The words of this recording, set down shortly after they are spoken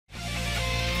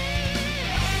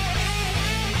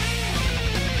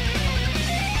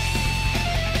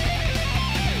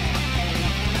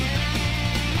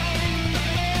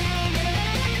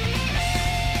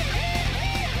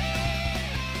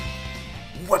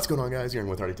What's going on, guys? You're in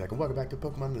with Hardy Tech, and welcome back to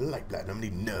Pokemon Light Platinum,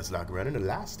 the Nuzlocke run. In the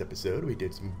last episode, we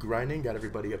did some grinding, got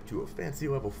everybody up to a fancy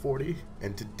level 40,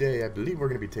 and today I believe we're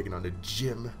going to be taking on the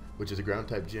gym, which is a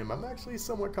ground-type gym. I'm actually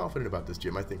somewhat confident about this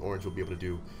gym. I think Orange will be able to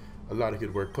do a lot of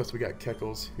good work. Plus, we got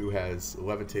Keckles, who has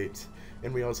Levitate,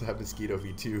 and we also have Mosquito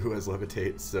V2, who has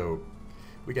Levitate, so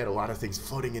we got a lot of things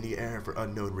floating in the air for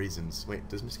unknown reasons. Wait,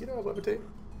 does Mosquito have Levitate?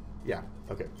 Yeah,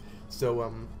 okay.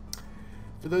 So,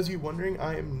 for those of you wondering,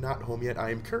 I am not home yet.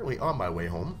 I am currently on my way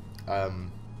home.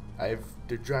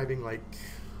 They're driving like,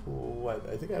 what?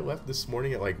 I think I left this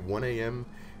morning at like 1 a.m.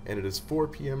 and it is 4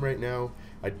 p.m. right now.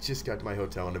 I just got to my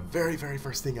hotel, and the very, very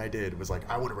first thing I did was like,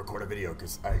 I want to record a video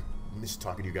because I miss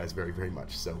talking to you guys very, very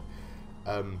much. So,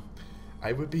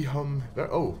 I would be home.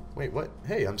 Oh, wait, what?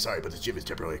 Hey, I'm sorry, but the gym is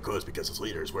temporarily closed because its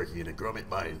leader is working in a grommet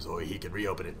mine, so he can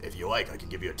reopen it. If you like, I can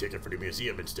give you a ticket for the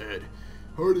museum instead.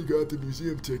 Already got the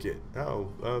museum ticket.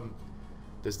 Oh,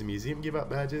 does the museum give out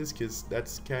badges? Because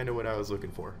that's kind of what I was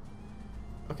looking for.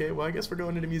 Okay, well, I guess we're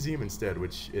going to the museum instead,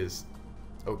 which is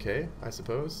okay, I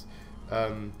suppose.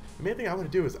 The main thing I want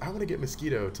to do is I want to get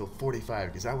Mosquito till 45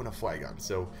 because I want a Flygon.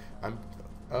 So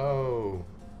oh,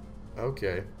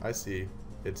 okay, I see.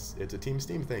 It's a Team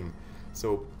Steam thing.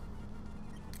 So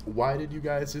why did you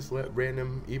guys just let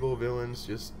random evil villains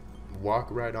just walk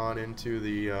right on into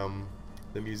the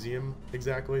museum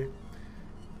exactly?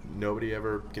 Nobody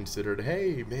ever considered,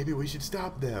 hey, maybe we should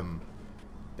stop them.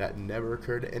 That never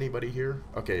occurred to anybody here.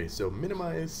 Okay, so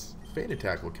minimize, feint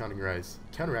attack will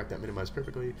counteract that minimize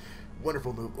perfectly.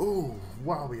 Wonderful move. Oh,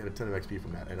 wow, we got a ton of XP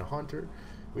from that. And a Haunter,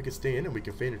 we can stay in and we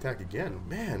can feint attack again.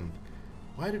 Man,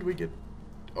 why did we get...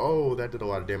 Oh, that did a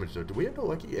lot of damage though. Do we have a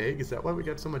lucky egg? Is that why we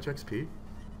got so much XP?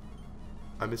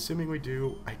 I'm assuming we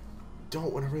do. I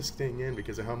don't want to risk staying in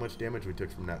because of how much damage we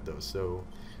took from that though. So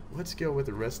let's go with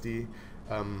the Rusty.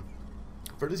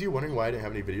 For those of you wondering why I didn't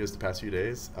have any videos the past few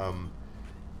days,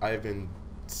 I've been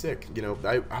sick. You know,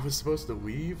 I was supposed to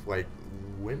leave like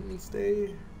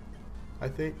Wednesday, I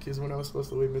think, is when I was supposed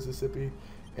to leave Mississippi.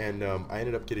 And I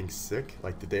ended up getting sick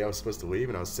like the day I was supposed to leave,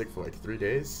 and I was sick for like 3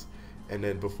 days. And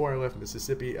then before I left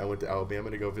Mississippi, I went to Alabama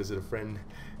to go visit a friend.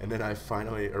 And then I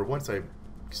finally, or once I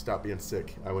stopped being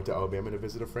sick, I went to Alabama to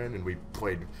visit a friend, and we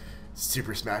played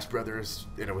Super Smash Brothers,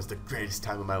 and it was the greatest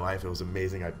time of my life. It was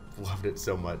amazing. I loved it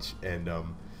so much. And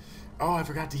oh, I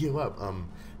forgot to heal up.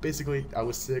 Basically, I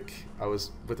was sick. I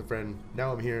was with a friend.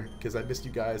 Now I'm here because I missed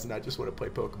you guys, and I just want to play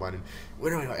Pokemon. And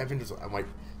literally, I'm like,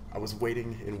 I was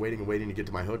waiting and waiting and waiting to get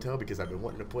to my hotel because I've been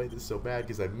wanting to play this so bad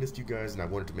because I've missed you guys and I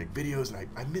wanted to make videos, and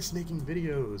I miss making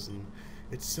videos, and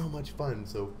it's so much fun.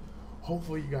 So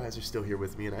hopefully you guys are still here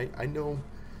with me, and I know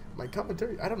my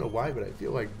commentary, I don't know why, but I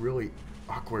feel like really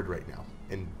awkward right now,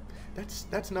 and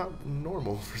that's not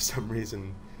normal for some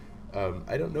reason.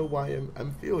 I don't know why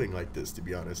I'm feeling like this, to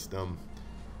be honest.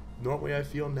 Normally I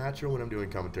feel natural when I'm doing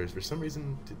commentaries. For some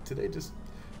reason today just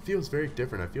feels very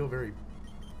different. I feel very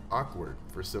awkward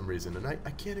for some reason, and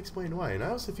I can't explain why. And I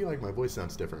also feel like my voice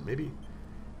sounds different. Maybe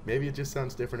it just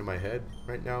sounds different in my head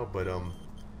right now, but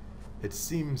it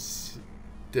seems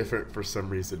different for some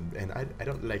reason, and I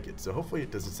don't like it. So hopefully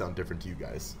it doesn't sound different to you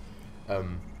guys.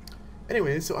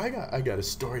 Anyway, so I got a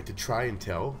story to try and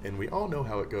tell, and we all know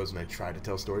how it goes when I try to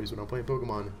tell stories when I'm playing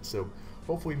Pokemon. So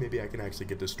hopefully maybe I can actually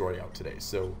get this story out today.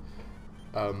 So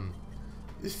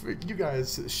you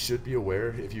guys should be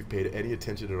aware, if you've paid any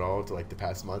attention at all to like the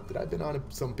past month, that I've been on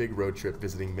some big road trip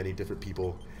visiting many different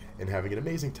people and having an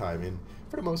amazing time. And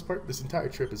for the most part, this entire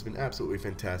trip has been absolutely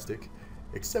fantastic,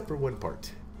 except for one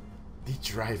part. The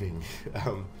driving.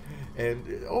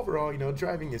 And overall, you know,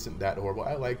 driving isn't that horrible.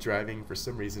 I like driving for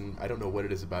some reason. I don't know what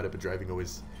it is about it, but driving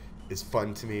always is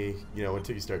fun to me, you know,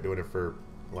 until you start doing it for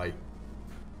like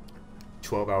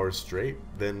 12 hours straight,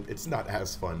 then it's not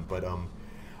as fun. But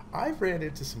I've ran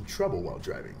into some trouble while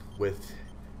driving with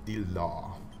the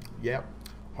law. Yep,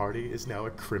 Hardy is now a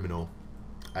criminal.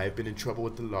 I've been in trouble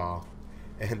with the law,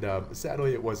 and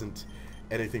sadly it wasn't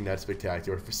anything that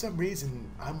spectacular. For some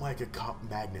reason, I'm like a cop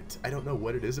magnet. I don't know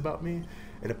what it is about me,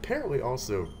 and apparently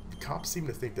also cops seem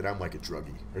to think that I'm like a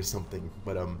druggie or something.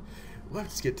 But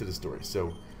let's get to the story.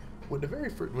 So when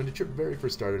the trip very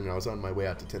first started, and I was on my way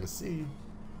out to Tennessee,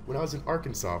 when I was in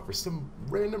Arkansas, for some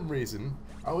random reason,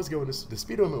 I was going to, the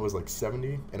speed limit was like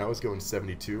 70, and I was going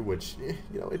 72, which,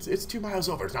 you know, it's 2 miles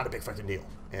over. It's not a big fucking deal.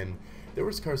 And there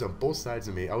was cars on both sides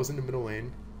of me. I was in the middle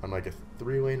lane on like a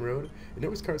 3-lane road, and there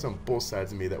was cars on both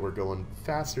sides of me that were going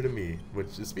faster than me,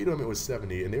 which the speed limit was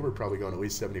 70, and they were probably going at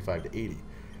least 75 to 80.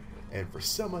 And for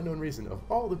some unknown reason, of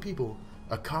all the people,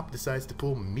 a cop decides to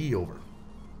pull me over.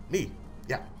 Me,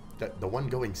 yeah. The one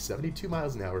going 72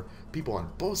 miles an hour, people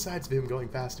on both sides of him going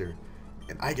faster,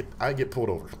 and I get pulled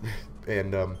over.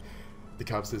 And the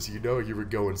cop says, you know you were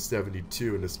going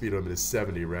 72 and the speed limit is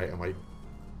 70, right? I'm like,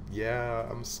 yeah,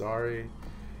 I'm sorry.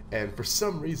 And for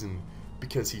some reason,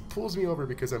 because he pulls me over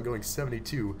because I'm going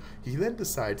 72, he then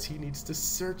decides he needs to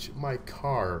search my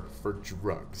car for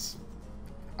drugs.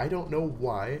 I don't know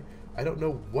why. I don't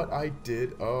know what I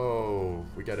did. Oh,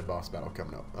 we got a boss battle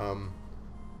coming up.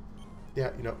 Yeah,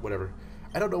 you know, whatever.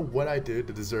 I don't know what I did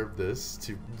to deserve this,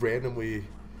 to randomly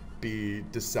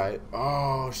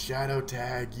oh, shadow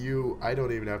tag you. I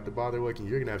don't even have to bother looking.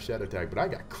 You're gonna have shadow tag, but I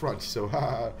got crunched, so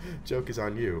haha, joke is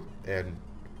on you. And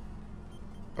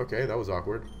okay, that was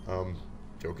awkward.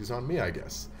 Joke is on me, I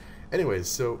guess. Anyways,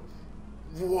 so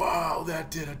wow,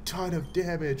 that did a ton of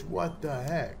damage. What the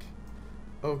heck?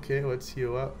 Okay, let's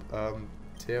heal up.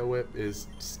 Tail whip is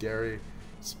scary.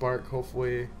 Spark,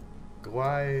 hopefully.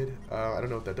 Glide, I don't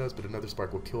know what that does, but another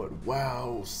spark will kill it.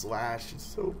 Wow, slash, it's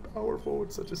so powerful.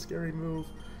 It's such a scary move.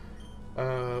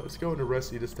 Let's go into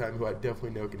Rusty this time, who I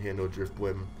definitely know can handle Drift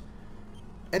Blim.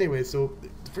 Anyway, so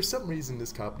for some reason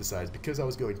this cop decides, because I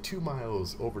was going 2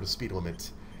 miles over the speed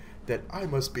limit, that I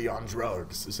must be on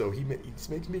drugs. So he makes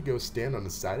me go stand on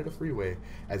the side of the freeway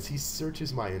as he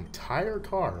searches my entire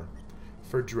car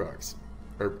for drugs.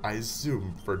 Or I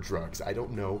assume for drugs. I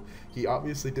don't know. He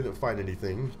obviously didn't find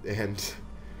anything, and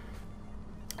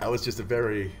that was just a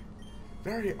very,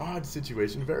 very odd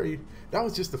situation. That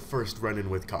was just the first run-in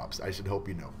with cops, I should hope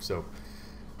you know. So,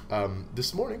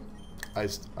 this morning,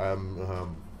 this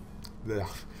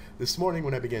morning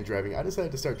when I began driving, I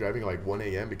decided to start driving at like 1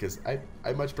 a.m. because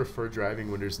I much prefer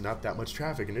driving when there's not that much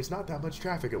traffic, and there's not that much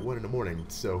traffic at 1 in the morning.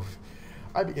 So,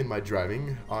 I began my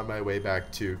driving on my way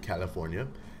back to California.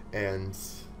 And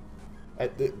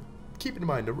keep in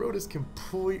mind, the road is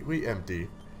completely empty.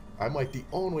 I'm like the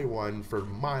only one for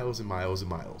miles and miles and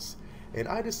miles. And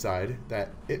I decide that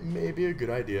it may be a good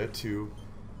idea to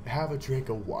have a drink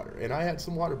of water. And I had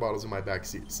some water bottles in my back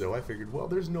seat, so I figured, well,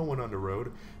 there's no one on the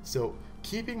road. So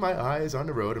keeping my eyes on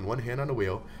the road and one hand on the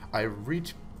wheel, I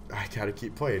gotta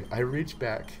keep playing. I reach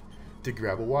back to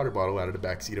grab a water bottle out of the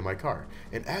back seat of my car.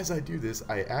 And as I do this,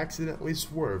 I accidentally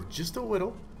swerve just a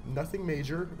little. Nothing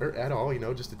major or at all, you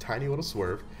know, just a tiny little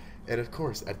swerve. And of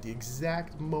course, at the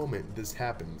exact moment this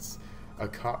happens, a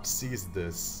cop sees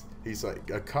this. He's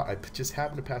like, I just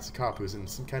happened to pass a cop who's in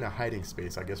some kind of hiding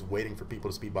space, I guess, waiting for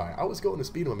people to speed by. I was going the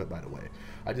speed limit, by the way.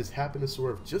 I just happened to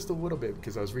swerve just a little bit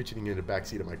because I was reaching into the back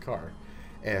seat of my car.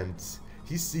 And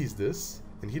he sees this,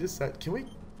 and he decides, am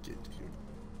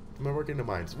I working the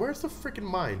mines? Where's the freaking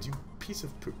mines, you piece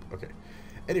of poop? Okay.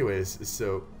 Anyways,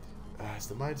 so, is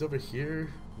the mines over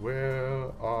here?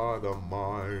 Where are the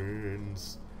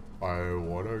mines? I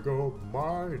wanna go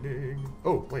mining.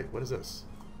 Oh, wait, what is this?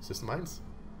 Is this the mines?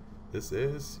 This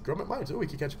is Grommet Mines. Oh, we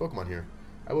can catch a Pokemon here.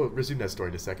 I will resume that story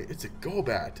in a second. It's a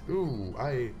Golbat. Ooh,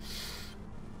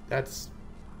 that's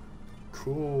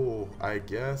cool, I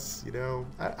guess, you know.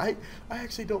 I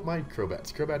actually don't mind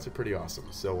Crobats. Crobats are pretty awesome.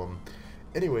 So,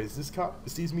 anyways, this cop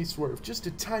sees me swerve just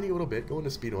a tiny little bit, going the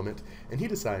speed limit, and he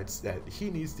decides that he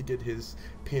needs to get his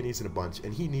panties in a bunch,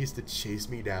 and he needs to chase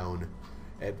me down.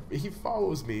 And he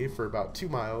follows me for about 2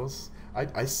 miles.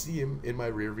 I see him in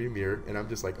my rearview mirror, and I'm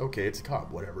just like, okay, it's a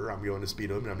cop, whatever. I'm going to speed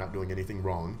limit, I'm not doing anything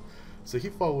wrong. So he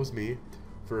follows me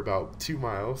for about 2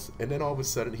 miles, and then all of a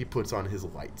sudden he puts on his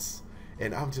lights.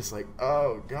 And I'm just like,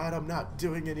 oh, God, I'm not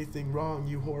doing anything wrong,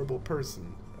 you horrible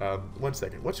person. 1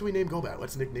 second. What should we name Golbat?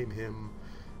 Let's nickname him...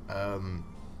 I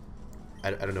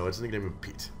don't know. Let's nickname him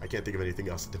Pete. I can't think of anything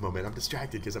else at the moment. I'm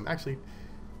distracted because I'm actually...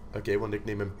 Okay, we'll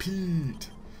nickname him Pete.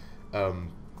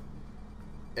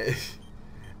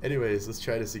 Anyways, let's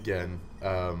try this again.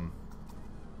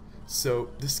 So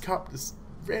this cop just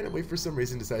randomly, for some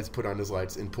reason, decides to put on his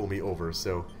lights and pull me over.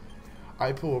 So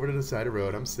I pull over to the side of the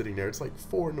road. I'm sitting there. It's like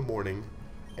 4 in the morning.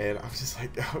 And I'm just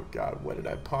like, oh, God, what did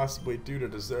I possibly do to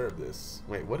deserve this?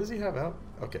 Wait, what does he have out?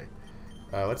 Okay.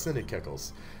 Let's send in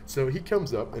Keckles. So he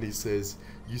comes up and he says,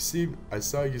 I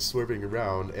saw you swerving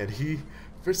around. And he,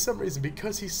 for some reason,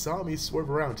 because he saw me swerve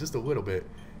around just a little bit,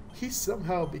 he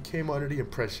somehow became under the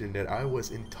impression that I was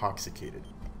intoxicated.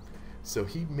 So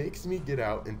he makes me get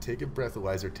out and take a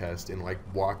breathalyzer test and like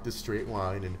walk the straight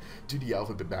line and do the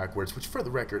alphabet backwards, which for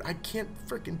the record, I can't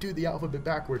freaking do the alphabet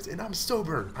backwards and I'm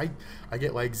sober. I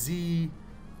get like Z,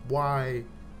 Y,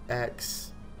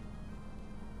 X,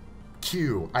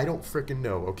 Q. I don't freaking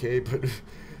know, okay? But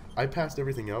I passed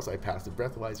everything else. I passed the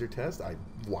breathalyzer test. I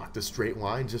walked a straight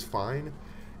line just fine.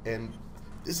 And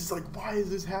this is like, why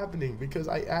is this happening? Because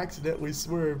I accidentally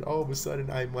swerved. All of a sudden,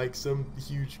 I'm like some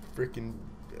huge freaking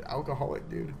alcoholic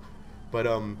dude. But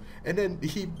and then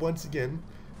he once again,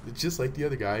 just like the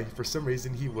other guy, for some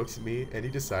reason he looks at me and he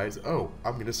decides, oh,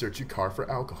 I'm gonna search your car for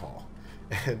alcohol.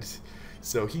 And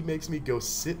so he makes me go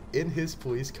sit in his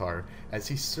police car as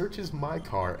he searches my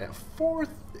car at 4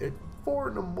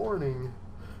 in the morning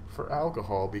for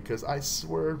alcohol because I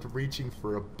swerved reaching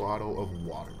for a bottle of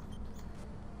water.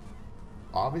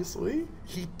 Obviously,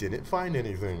 he didn't find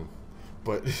anything,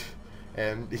 but,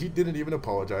 and he didn't even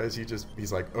apologize.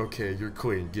 He's like, okay, you're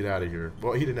clean, get out of here.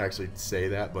 Well, he didn't actually say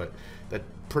that, but that's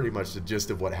pretty much the gist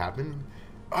of what happened.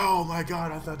 Oh my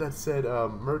god, I thought that said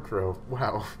Murkrow.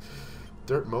 Wow.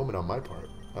 Dirt moment on my part.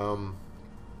 Come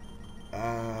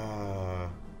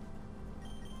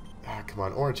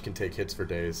on, Orange can take hits for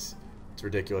days. It's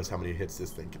ridiculous how many hits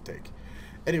this thing can take.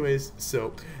 Anyways,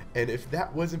 so, and if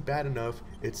that wasn't bad enough,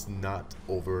 it's not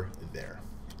over there.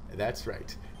 That's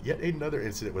right. Yet another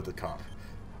incident with the cop.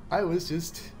 I was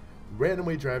just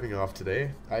randomly driving off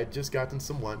today. I had just gotten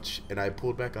some lunch, and I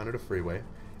pulled back onto the freeway,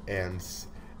 and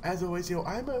as always, you know,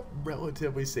 I'm a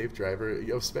relatively safe driver, you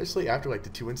know, especially after like the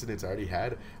 2 incidents I already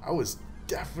had. I was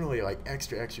definitely like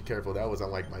extra careful. That was on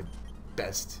like my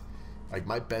best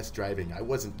driving. I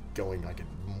wasn't going like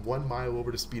 1 mile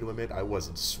over the speed limit. I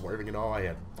wasn't swerving at all. I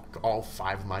had all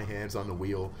 5 of my hands on the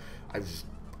wheel.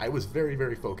 I was very,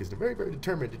 very focused and very, very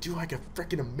determined to do like a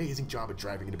freaking amazing job of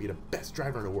driving and to be the best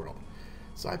driver in the world.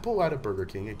 So I pull out of Burger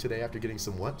King today after getting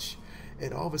some lunch,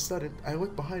 and all of a sudden I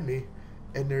look behind me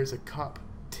and there's a cop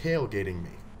tailgating me.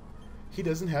 He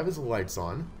doesn't have his lights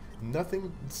on,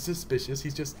 nothing suspicious.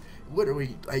 He's just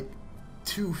literally like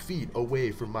 2 feet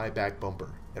away from my back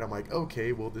bumper, and I'm like,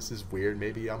 okay, well, this is weird,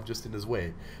 maybe I'm just in his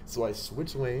way. So I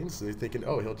switch lanes, thinking,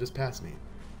 oh, he'll just pass me.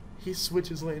 He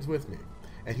switches lanes with me,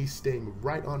 and he's staying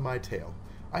right on my tail.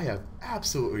 I have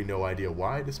absolutely no idea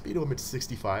why. The speed limit's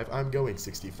 65, I'm going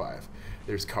 65.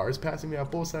 There's cars passing me on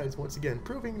both sides, once again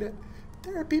proving that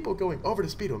there are people going over the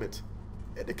speed limit.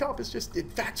 And the cop is just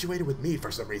infatuated with me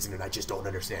for some reason, and I just don't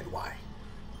understand why.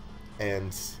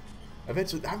 And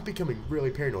eventually, I'm becoming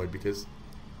really paranoid because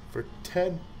for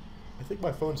 10... I think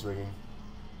my phone's ringing.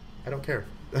 I don't care.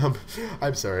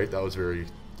 I'm sorry, that was very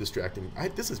distracting.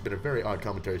 This has been a very odd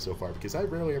commentary so far because I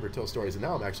rarely ever tell stories, and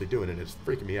now I'm actually doing it, and it's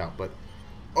freaking me out. But,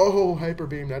 oh, Hyper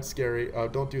Beam, that's scary.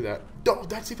 Don't do that. No,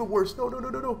 that's even worse. No, no, no,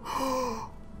 no, no.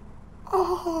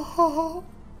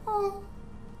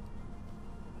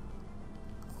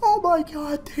 Oh my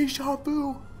god, deja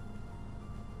vu!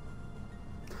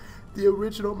 The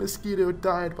original mosquito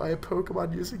died by a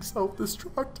Pokemon using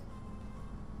self-destruct.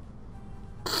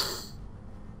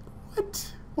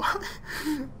 What? Why?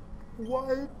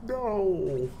 Why?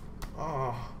 No.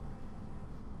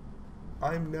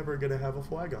 I'm never gonna have a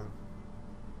Flygon.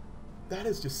 That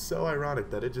is just so ironic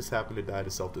that it just happened to die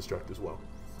to self-destruct as well.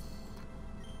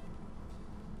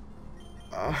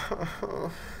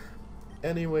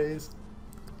 Anyways,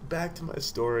 back to my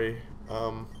story.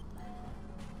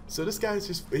 So this guy's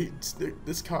just,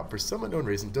 this cop, for some unknown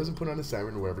reason, doesn't put on a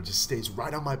siren or whatever, just stays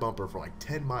right on my bumper for like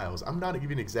 10 miles. I'm not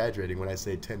even exaggerating when I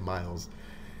say 10 miles.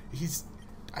 It's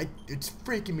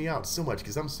freaking me out so much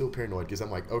because I'm so paranoid because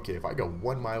I'm like, okay, if I go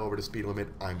 1 mile over the speed limit,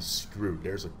 I'm screwed.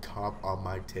 There's a cop on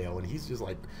my tail and he's just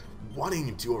like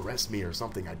wanting to arrest me or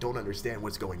something. I don't understand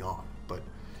what's going on, but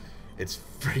it's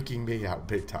freaking me out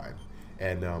big time.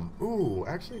 And, ooh,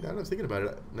 actually, now that I was thinking about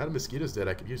it, now the mosquito's dead,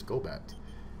 I could use Golbat.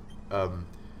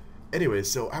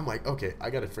 Anyways, so I'm like, okay, I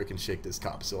gotta freaking shake this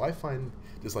cop. So I find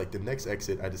just like the next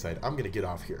exit, I decide I'm gonna get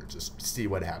off here, just see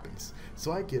what happens.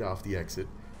 So I get off the exit,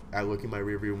 I look in my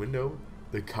rearview window,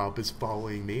 the cop is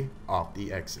following me off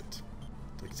the exit.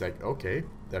 It's like, okay,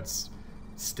 that's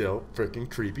still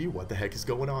freaking creepy, what the heck is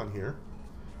going on here?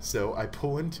 So I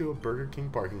pull into a Burger King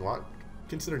parking lot,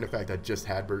 considering the fact I just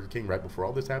had Burger King right before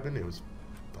all this happened. It was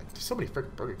like, there's so many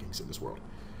freaking Burger Kings in this world.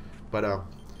 But,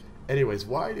 anyways,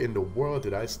 why in the world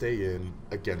did I stay in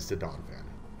against a Don fan?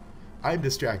 I'm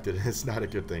distracted, and it's not a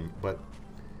good thing, but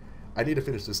I need to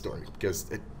finish this story, because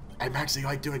I'm actually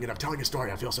like doing it. I'm telling a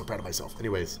story. I feel so proud of myself.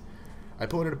 Anyways, I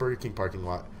pull into the Burger King parking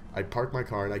lot. I park my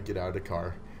car, and I get out of the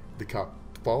car. The cop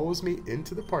follows me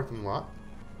into the parking lot.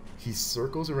 He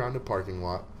circles around the parking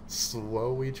lot,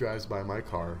 slowly drives by my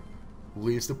car,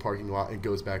 leaves the parking lot, and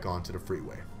goes back onto the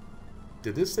freeway.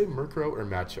 Did this say Murkrow or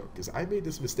Machoke? Because I made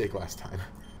this mistake last time.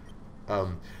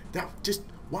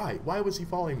 Why was he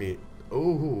following me?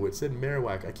 Oh, it said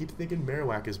Marowak. I keep thinking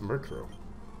Marowak is Murkrow.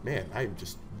 Man, I'm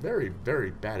just very, very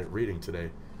bad at reading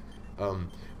today.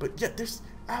 But yet, there's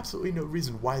absolutely no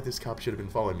reason why this cop should have been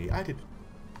following me. I did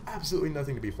absolutely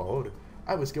nothing to be followed.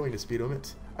 I was going to speed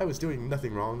limit. I was doing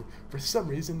nothing wrong. For some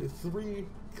reason, 3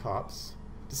 cops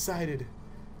decided,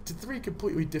 three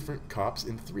completely different cops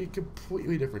in 3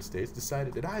 completely different states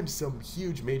decided that I'm some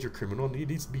huge major criminal and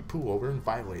needs to be pulled over and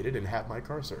violated and have my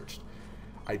car searched.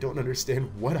 I don't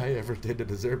understand what I ever did to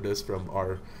deserve this from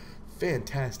our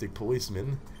fantastic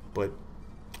policemen, but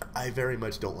I very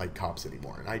much don't like cops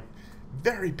anymore, and I'm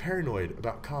very paranoid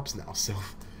about cops now. So,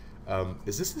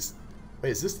 is this? Wait,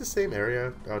 is this the same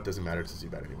area? Oh, it doesn't matter. It's a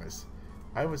Zubat anyways.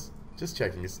 I was just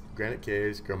checking. It's Granite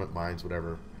Caves, Grommet Mines,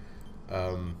 whatever.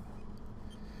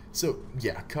 So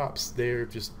yeah, cops. They're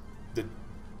just the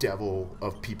devil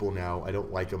of people now. I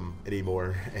don't like them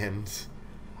anymore, and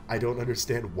I don't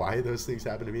understand why those things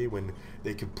happen to me when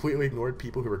they completely ignored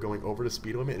people who were going over the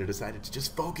speed limit and decided to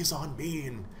just focus on me.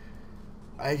 And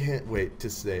I can't wait to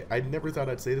say, I never thought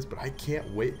I'd say this, but I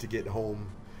can't wait to get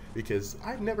home because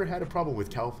I've never had a problem with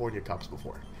California cops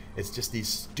before. It's just these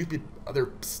stupid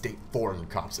other state foreign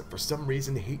cops that for some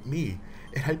reason hate me,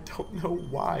 and I don't know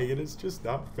why, and it's just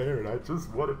not fair, and I just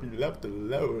want to be left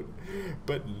alone.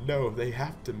 But no, they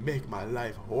have to make my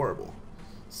life horrible.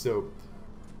 So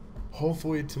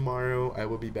hopefully tomorrow I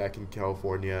will be back in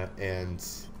California, and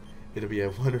it'll be a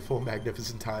wonderful,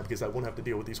 magnificent time because I won't have to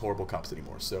deal with these horrible cops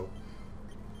anymore. So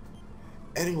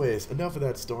anyways, enough of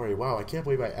that story. Wow, I can't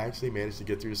believe I actually managed to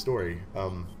get through the story.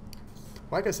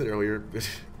 Like I said earlier,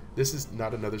 this is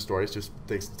not another story. It's just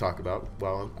things to talk about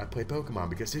while I play Pokemon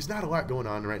because there's not a lot going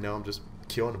on right now. I'm just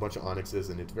killing a bunch of Onyxes,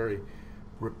 and it's very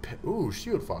ooh,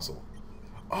 Shield Fossil.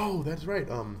 Oh, that's right.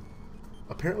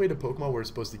 Apparently the Pokemon we're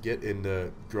supposed to get in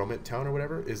the Grommet town or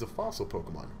whatever is a fossil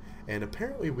Pokemon. And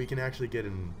apparently we can actually get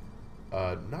an,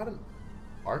 not an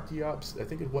Archeops, I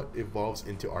think it's what evolves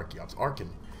into Archeops, Arcan,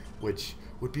 which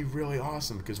would be really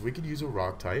awesome because we could use a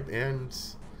rock type and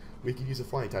we could use a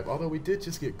flying type. Although we did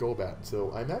just get Golbat,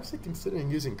 so I'm actually considering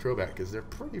using Crobat because they're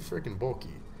pretty freaking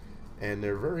bulky. And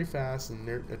they're very fast and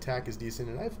their attack is decent.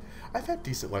 And I've had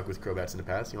decent luck with Crobats in the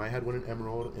past. You know, I had one in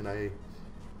Emerald and I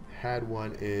had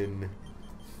one in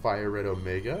Fire Red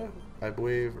Omega, I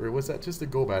believe, or was that just a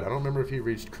Golbat? I don't remember if he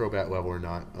reached Crobat level or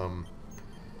not.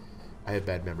 I have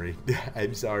bad memory.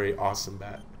 I'm sorry, Awesome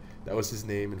Bat. That was his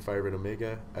name in Fire Red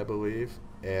Omega, I believe.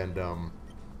 And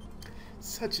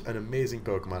such an amazing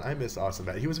Pokemon. I miss Awesome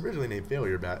Bat. He was originally named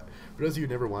Failure Bat. For those of you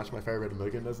who never watched my Fire Red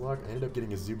Omega Nuzlocke, I ended up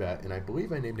getting a Zubat, and I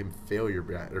believe I named him Failure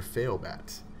Bat or Fail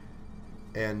Bat.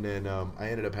 And then I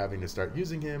ended up having to start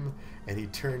using him, and he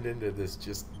turned into this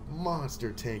just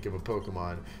monster tank of a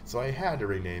Pokemon. So I had to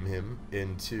rename him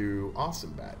into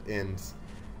Awesome Bat. And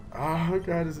oh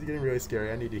god, this is getting really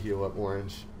scary. I need to heal up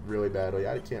Orange really badly.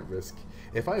 I can't risk.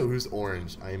 If I lose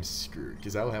Orange, I am screwed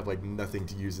because I will have like nothing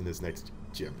to use in this next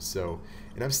gym. So,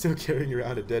 and I'm still carrying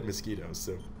around a dead mosquito.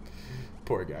 So,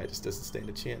 poor guy just doesn't stand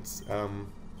a chance.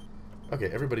 Okay,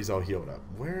 everybody's all healed up.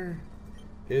 Where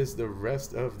is the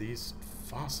rest of these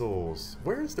fossils?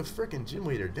 Where is the frickin' gym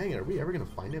leader? Dang it, are we ever gonna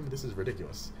find him? This is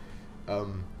ridiculous.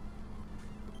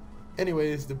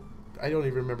 Anyways, I don't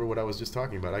even remember what I was just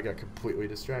talking about. I got completely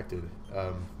distracted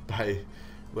by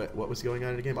what was going on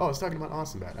in the game. Oh, I was talking about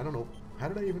Awesome Bat. I don't know. How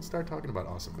did I even start talking about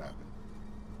Awesome Bat?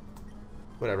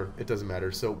 Whatever, it doesn't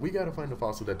matter. So we gotta find a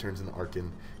fossil that turns into Arcan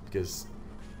because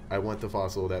I want the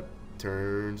fossil that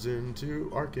turns into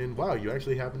Arcan. Wow, you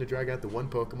actually happen to drag out the one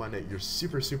Pokemon that you're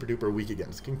super duper weak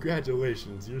against.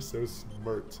 Congratulations, you're so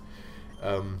smart.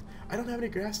 I don't have any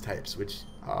grass types, which,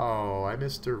 oh, I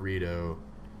missed Dorito.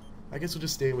 I guess we'll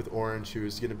just stay with Orange,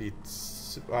 who's gonna be,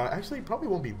 actually probably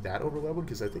won't be that over leveled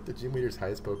because I think the gym leader's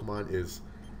highest Pokemon is,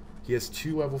 he has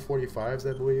 2 level 45s,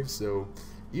 I believe, so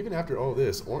even after all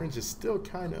this, Orange is still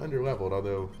kind of under leveled,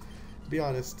 although to be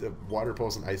honest, Water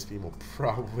Pulse and Ice Beam will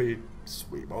probably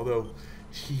sweep. Although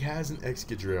he has an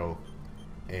Excadrill,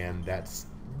 and that's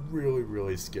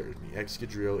really scares me.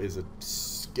 Excadrill is a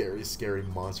scary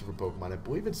monster for Pokemon. I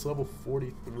believe it's level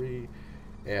 43,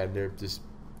 and they're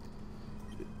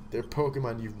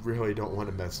Pokemon you really don't want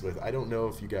to mess with. I don't know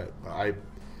if you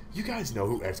guys know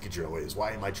who Excadrill is.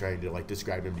 Why am I trying to like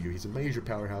describe him to you? He's a major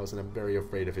powerhouse, and I'm very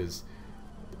afraid of his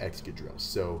Excadrill.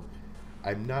 So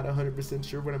I'm not 100%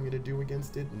 sure what I'm going to do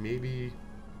against it. Maybe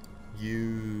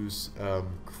use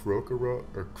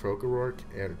Crocorock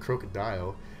and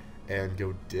Crocodile and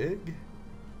go dig?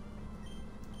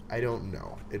 I don't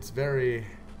know. It's very...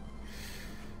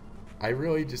 I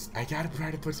gotta try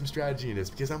to put some strategy in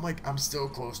this because I'm so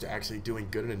close to actually doing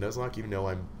good in a Nuzlocke, even though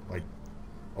I'm like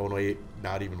only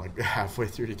not even like halfway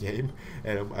through the game,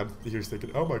 and I'm here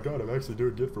thinking, oh my god, I'm actually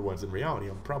doing good for once. In reality,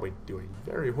 I'm probably doing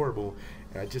very horrible,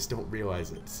 and I just don't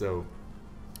realize it. So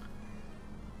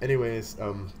anyways,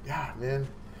 yeah, man,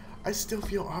 I still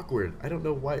feel awkward. I don't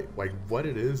know why, like what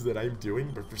it is that I'm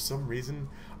doing, but for some reason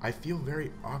I feel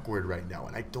very awkward right now,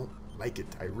 and I don't like it.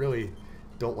 I really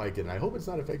don't like it, and I hope it's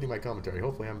not affecting my commentary.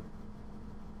 Hopefully I'm...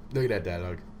 Look at that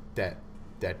dialogue. That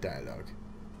dialogue.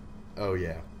 Oh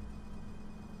yeah.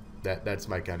 That's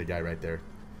my kind of guy right there.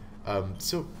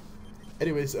 So,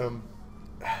 anyways, so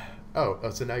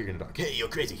now you're gonna talk. Hey, you're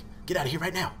crazy. Get out of here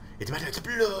right now. It's about to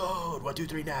explode. 1, 2,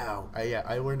 3 now. Yeah,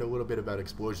 I learned a little bit about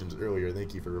explosions earlier.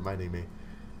 Thank you for reminding me.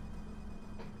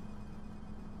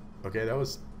 Okay, that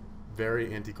was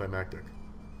very anticlimactic.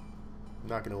 I'm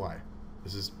not gonna lie.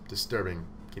 This is disturbing.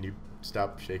 Can you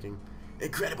stop shaking?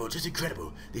 Incredible, just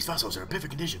incredible. These fossils are in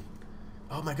perfect condition.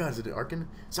 Oh my god, is it an Arkin?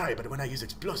 Sorry, but when I use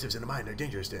explosives in the mine, they're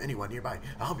dangerous to anyone nearby.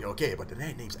 I hope you're okay, but the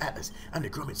name's Atlas. I'm the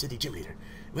Gromit City gym leader.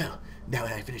 Well, now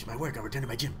that I finished my work, I'll return to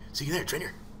my gym. See you there,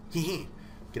 trainer. Hee.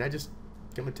 Can I just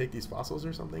come and take these fossils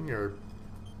or something? Or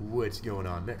what's going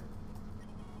on there?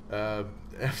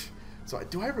 So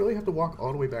do I really have to walk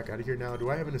all the way back out of here now? Do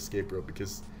I have an escape rope?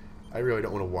 Because I really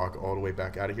don't want to walk all the way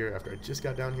back out of here after I just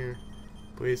got down here.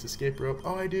 Please, escape rope.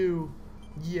 Oh, I do.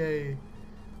 Yay.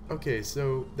 Okay,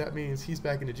 so that means he's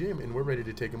back in the gym and we're ready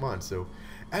to take him on. So,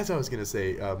 as I was going to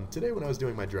say, today when I was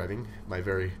doing my driving, my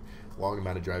very long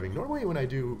amount of driving, normally when I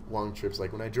do long trips,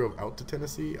 like when I drove out to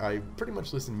Tennessee, I pretty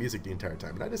much listened to music the entire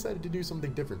time. And I decided to do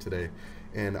something different today.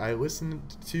 And I listened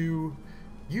to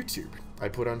YouTube. I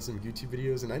put on some YouTube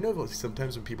videos, and I know that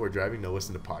sometimes when people are driving, they'll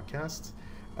listen to podcasts.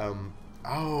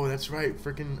 Oh, that's right.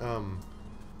 Freaking,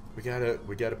 we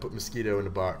gotta put Mosquito in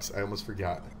the box. I almost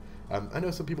forgot. I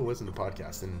know some people listen to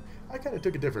podcasts, and I kind of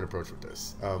took a different approach with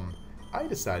this. I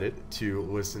decided to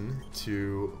listen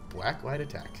to Black Light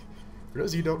Attack. For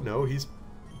those of you who don't know, he's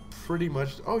pretty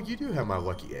much... Oh, you do have my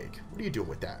lucky egg. What are you doing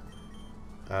with that?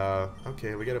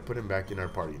 Okay, we gotta put him back in our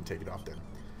party and take it off then.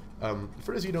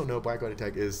 For those of you who don't know, Black Light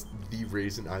Attack is the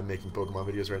reason I'm making Pokemon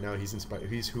videos right now.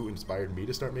 He's who inspired me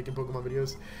to start making Pokemon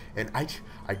videos. And I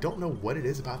don't know what it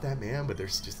is about that man, but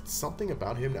there's just something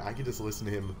about him that I can just listen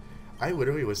to him. I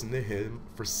literally listened to him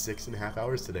for 6.5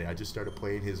 hours today. I just started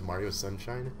playing his Mario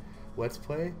Sunshine Let's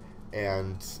Play,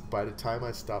 and by the time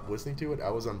I stopped listening to it,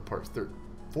 I was on part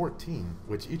 14,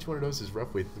 which each one of those is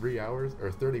roughly 3 hours,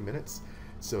 or 30 minutes.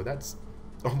 So that's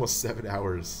almost 7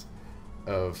 hours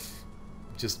of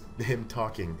just him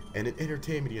talking, and it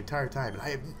entertained me the entire time, and I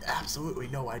have absolutely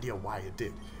no idea why it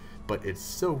did. But it's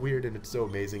so weird and it's so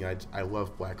amazing. I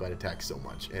love Black Light Attack so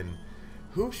much. And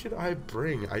who should I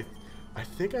bring? I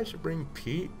think I should bring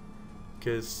Pete,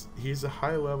 because he's a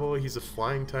high level, he's a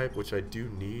flying type, which I do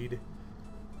need.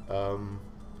 And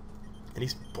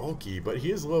he's bulky, but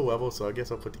he is low level, so I guess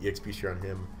I'll put the EXP share on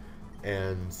him,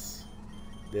 and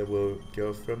then we'll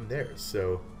go from there.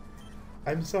 So,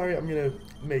 I'm sorry, I'm going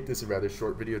to make this a rather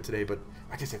short video today, but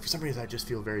like I said, for some reason I just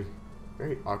feel very,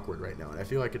 very awkward right now, and I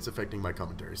feel like it's affecting my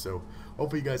commentary. So,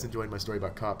 hopefully you guys enjoyed my story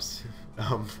about cops,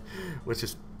 which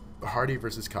is Hardy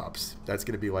versus cops. That's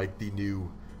going to be like the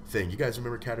new thing. You guys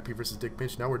remember Caterpie versus Dick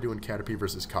Pinch? Now we're doing Caterpie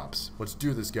versus cops. Let's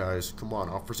do this, guys. Come on,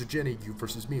 off versus Jenny, you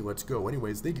versus me. Let's go.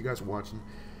 Anyways, thank you guys for watching.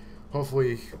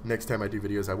 Hopefully, next time I do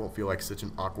videos, I won't feel like such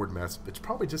an awkward mess. It's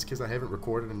probably just because I haven't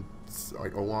recorded in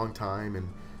like a long time, and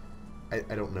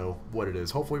I don't know what it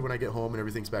is. Hopefully, when I get home and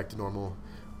everything's back to normal,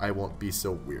 I won't be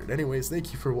so weird. Anyways,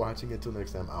 thank you for watching. Until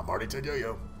next time, I'm Marty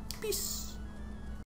Yo. Peace.